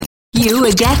You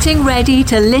are getting ready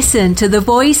to listen to the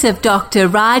voice of Dr.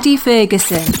 Rhadi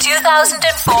Ferguson,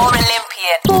 2004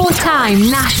 Olympian, four-time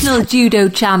national judo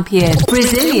champion,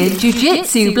 Brazilian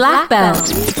Jiu-Jitsu black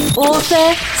belt,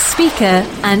 author, speaker,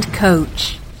 and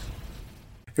coach.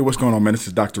 Hey, what's going on, man? This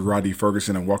is Dr. Rhadi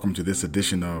Ferguson, and welcome to this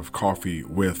edition of Coffee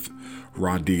with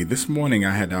Rhadi. This morning,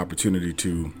 I had the opportunity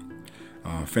to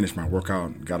finish my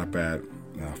workout. Got up at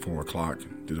 4 o'clock,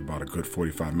 did about a good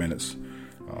 45 minutes.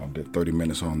 Did 30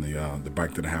 minutes on the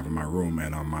bike that I have in my room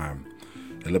and on my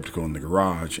elliptical in the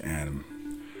garage. And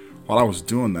while I was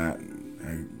doing that,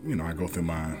 I go through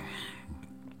my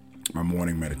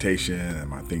morning meditation and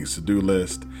my things to do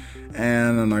list.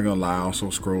 And I'm not gonna lie, I also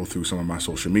scroll through some of my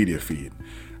social media feed.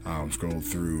 Scroll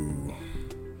through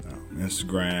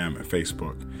Instagram and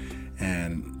Facebook.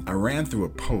 And I ran through a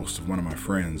post of one of my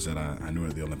friends that I knew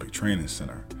at the Olympic Training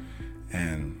Center.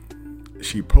 And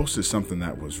she posted something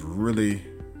that was really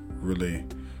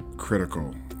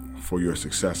critical for your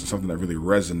success and something that really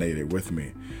resonated with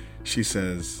me. She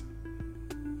says,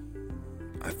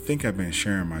 I think I've been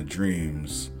sharing my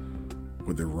dreams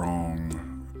with the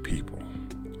wrong people.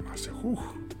 I said, whew,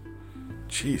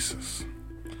 Jesus.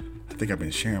 I think I've been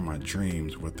sharing my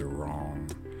dreams with the wrong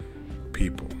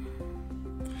people.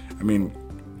 I mean,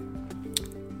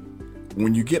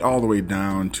 when you get all the way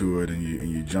down to it and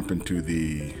you jump into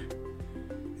the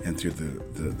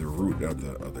root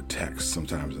of the text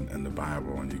sometimes in the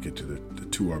Bible, and you get to the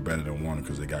two are better than one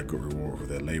because they got good reward for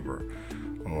their labor,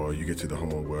 or you get to the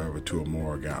whole wherever two or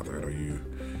more are gathered, or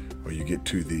you get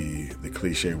to the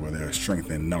cliche where there is strength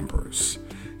in numbers.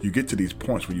 You get to these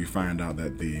points where you find out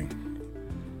that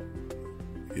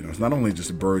it's not only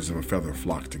just birds of a feather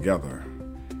flock together,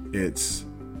 it's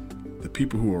the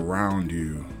people who are around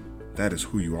you. That is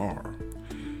who you are.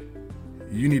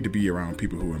 You need to be around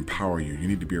people who empower you. You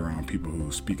need to be around people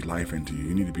who speak life into you.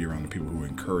 You need to be around the people who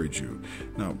encourage you.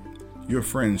 Now, your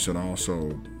friends should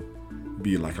also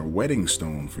be like a wedding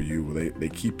stone for you, where they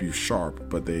keep you sharp,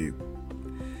 but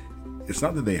it's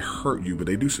not that they hurt you, but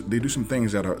they do some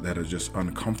things that are just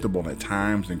uncomfortable at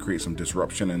times and create some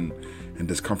disruption and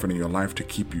discomfort in your life to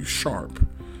keep you sharp.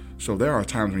 So there are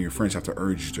times when your friends have to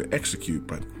urge you to execute,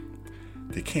 but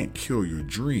they can't kill your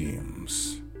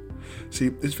dreams. See,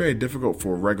 it's very difficult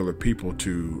for regular people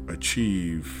to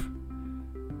achieve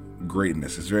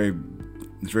greatness. It's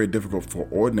very difficult for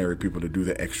ordinary people to do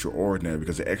the extraordinary,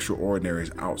 because the extraordinary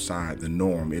is outside the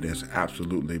norm. It is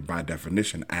absolutely, by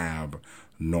definition,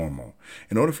 abnormal.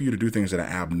 In order for you to do things that are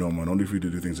abnormal, in order for you to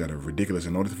do things that are ridiculous,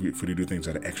 in order for you to do things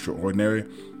that are extraordinary,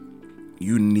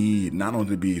 you need not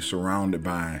only to be surrounded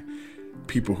by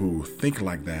people who think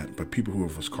like that, but people who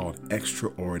have what's called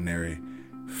extraordinary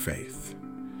faith.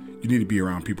 You need to be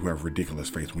around people who have ridiculous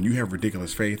faith. When you have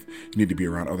ridiculous faith, you need to be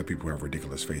around other people who have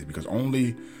ridiculous faith, because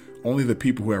only the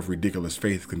people who have ridiculous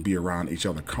faith can be around each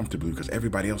other comfortably, because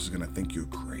everybody else is going to think you're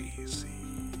crazy.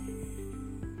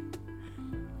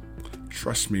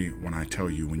 Trust me when I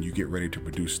tell you, when you get ready to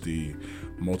produce the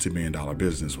multi-million-dollar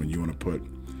business, when you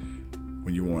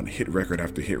want hit record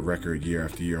after hit record year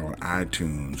after year on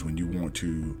iTunes, when you want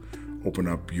to open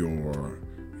up your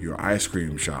ice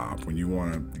cream shop, when you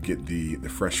want to get the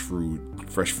fresh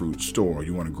fruit store,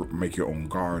 you want to make your own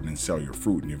garden and sell your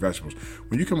fruit and your vegetables.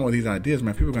 When you come up with these ideas,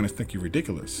 man, people are going to think you're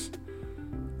ridiculous.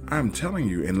 I'm telling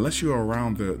you, unless you're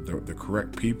around the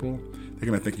correct people, they're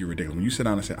going to think you're ridiculous. When you sit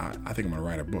down and say, I think I'm going to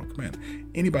write a book, man,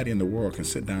 anybody in the world can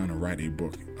sit down and write a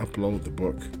book, upload the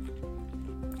book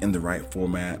in the right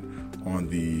format on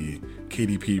the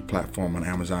KDP platform on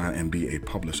Amazon, and be a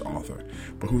published author.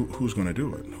 But who's going to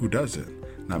do it? Who does it?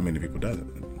 Not many people does it.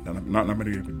 Not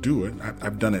many people do it.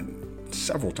 I've done it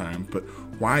several times, but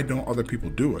why don't other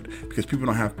people do it? Because people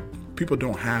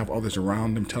don't have others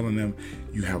around them telling them,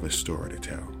 you have a story to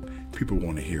tell. People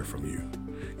want to hear from you.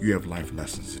 You have life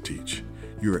lessons to teach.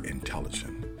 You're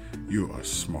intelligent. You are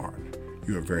smart.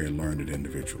 You're a very learned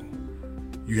individual.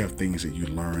 You have things that you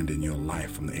learned in your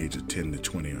life from the age of 10 to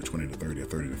 20 or 20 to 30 or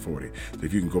 30 to 40. So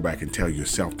if you can go back and tell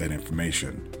yourself that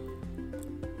information,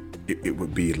 it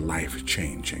would be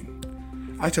life-changing.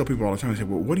 I tell people all the time, I say,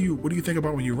 well, what do you think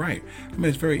about when you write? I mean,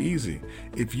 it's very easy.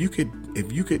 If you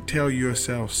could tell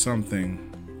yourself something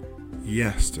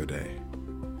yesterday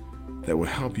that would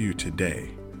help you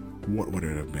today, what would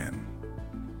it have been?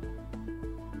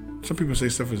 Some people say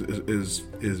stuff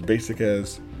is basic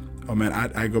as, oh man,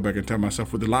 I go back and tell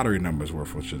myself what the lottery numbers were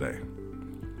for today.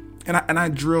 And I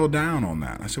drill down on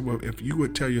that. I said, well, if you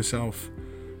would tell yourself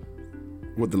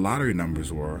what the lottery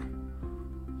numbers were,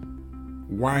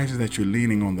 why is it that you're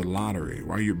leaning on the lottery?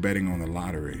 Why are you betting on the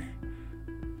lottery?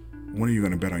 When are you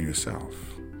going to bet on yourself?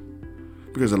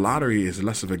 Because the lottery is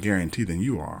less of a guarantee than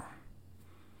you are.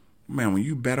 Man, when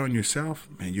you bet on yourself,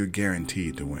 man, you're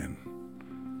guaranteed to win.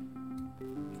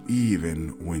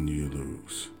 Even when you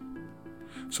lose.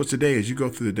 So today, as you go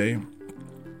through the day,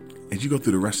 as you go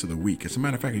through the rest of the week, as a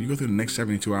matter of fact, as you go through the next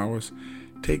 72 hours,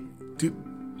 do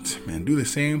the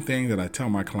same thing that I tell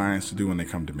my clients to do when they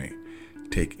come to me.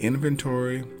 Take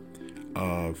inventory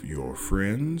of your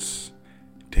friends,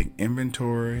 take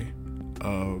inventory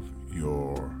of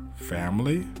your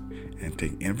family, and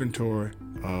take inventory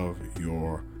of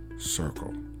your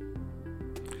circle.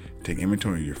 Take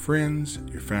inventory of your friends,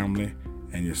 your family,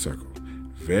 and your circle.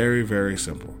 Very, very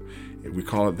simple. We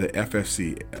call it the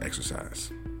FFC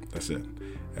exercise. That's it.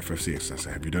 FFC exercise.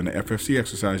 Have you done the FFC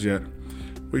exercise yet?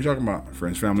 What are you talking about?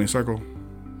 Friends, family, and circle?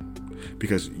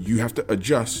 Because you have to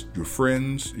adjust your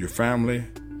friends, your family,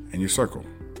 and your circle.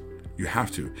 You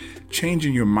have to.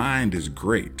 Changing your mind is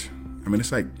great. I mean,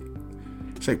 it's like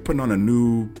putting on a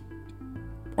new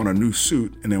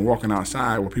suit and then walking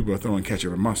outside where people are throwing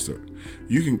ketchup and mustard.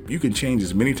 You can change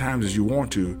as many times as you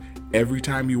want to. Every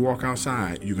time you walk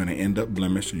outside, you're going to end up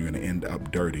blemished and you're going to end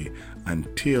up dirty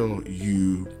until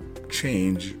you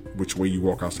change which way you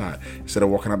walk outside. Instead of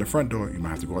walking out the front door, you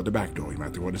might have to go out the back door. You might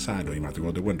have to go out the side door. You might have to go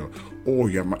out the window. Or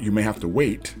you may have to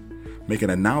wait, make an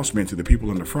announcement to the people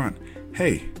in the front.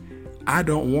 Hey, I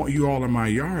don't want you all in my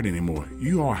yard anymore.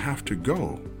 You all have to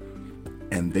go.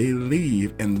 And they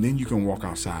leave, and then you can walk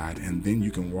outside, and then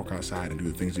you can walk outside and do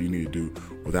the things that you need to do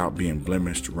without being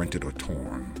blemished, rented, or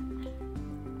torn.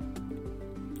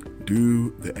 Do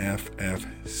the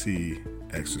FFC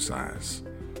exercise.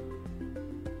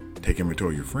 Take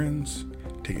inventory of your friends,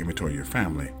 take inventory of your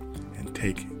family, and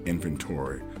take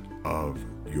inventory of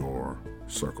your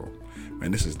circle.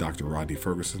 Man, this is Dr. Rhadi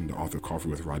Ferguson, the author of Coffee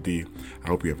with Rhadi. I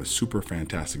hope you have a super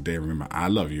fantastic day. Remember, I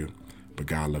love you, but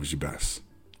God loves you best.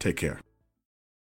 Take care.